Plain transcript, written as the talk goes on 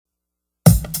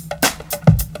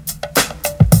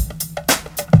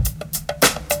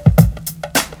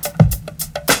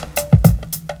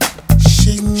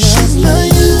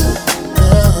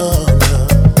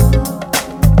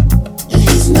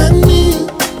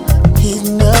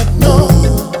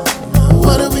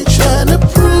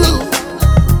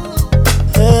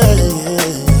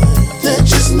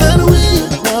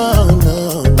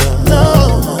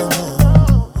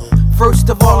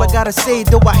say it,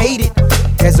 though I hate it.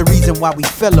 There's a reason why we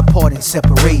fell apart and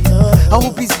separated. I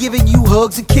hope he's giving you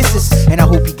hugs and kisses, and I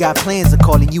hope he got plans of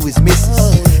calling you his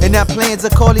missus, and now plans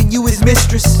of calling you his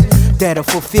mistress that'll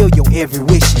fulfill your every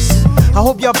wishes. I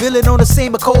hope y'all building on the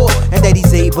same accord, and that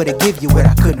he's able to give you what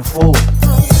I couldn't afford.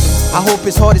 I hope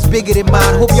his heart is bigger than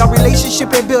mine. Hope y'all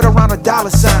relationship ain't built around a dollar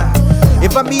sign.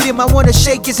 If I meet him, I wanna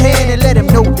shake his hand and let him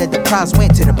know that the prize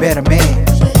went to the better man.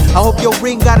 I hope your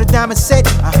ring got a diamond set,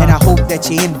 and I hope that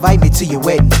you invite me to your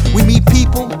wedding. We meet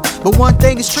people, but one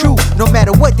thing is true: no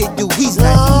matter what they do, he's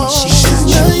not me and she's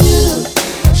not you.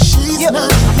 She's not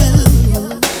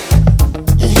you.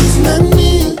 And he's not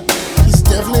me. He's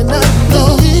definitely not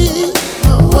me.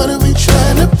 What are we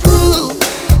trying to prove?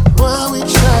 What are we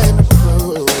trying to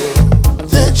prove?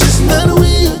 They're just not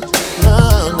we.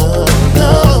 No.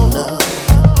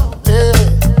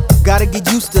 Gotta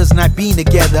get used to us not being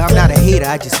together. I'm not a hater,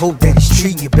 I just hope that he's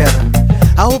treating you better.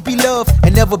 I hope he love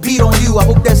and never beat on you. I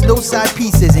hope there's no side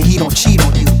pieces and he don't cheat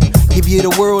on you. Give you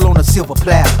the world on a silver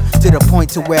platter, to the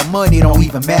point to where money don't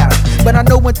even matter. But I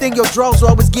know one thing, your drawers will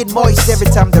always get moist every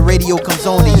time the radio comes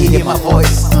on and you hear my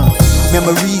voice.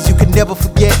 Memories you can never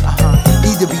forget.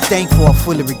 Either be thankful or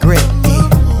full of regret.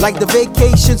 Like the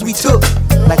vacations we took,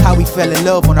 like how we fell in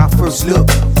love on our first look.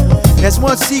 There's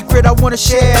one secret I wanna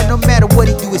share: no matter what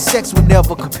he do, his sex will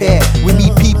never compare. We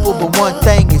meet people, but one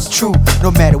thing is true: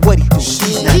 no matter what he do,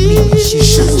 he's not me,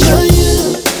 she's not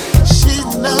you.